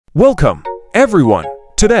Welcome, everyone!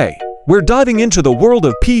 Today, we're diving into the world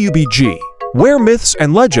of PUBG, where myths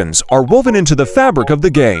and legends are woven into the fabric of the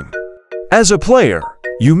game. As a player,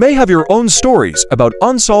 you may have your own stories about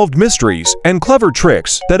unsolved mysteries and clever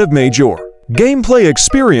tricks that have made your gameplay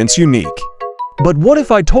experience unique. But what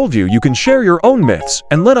if I told you you can share your own myths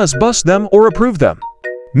and let us bust them or approve them?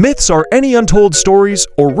 Myths are any untold stories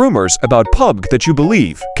or rumors about PUBG that you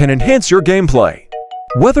believe can enhance your gameplay.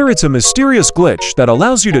 Whether it's a mysterious glitch that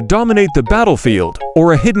allows you to dominate the battlefield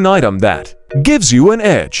or a hidden item that gives you an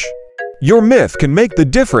edge, your myth can make the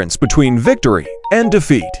difference between victory and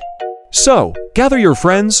defeat. So, gather your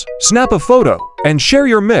friends, snap a photo, and share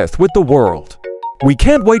your myth with the world. We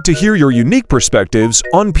can't wait to hear your unique perspectives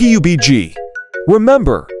on PUBG.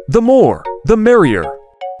 Remember, the more, the merrier.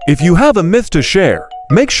 If you have a myth to share,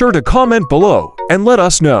 make sure to comment below and let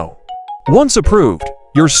us know. Once approved,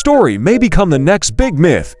 your story may become the next big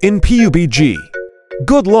myth in PUBG.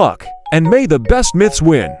 Good luck, and may the best myths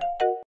win!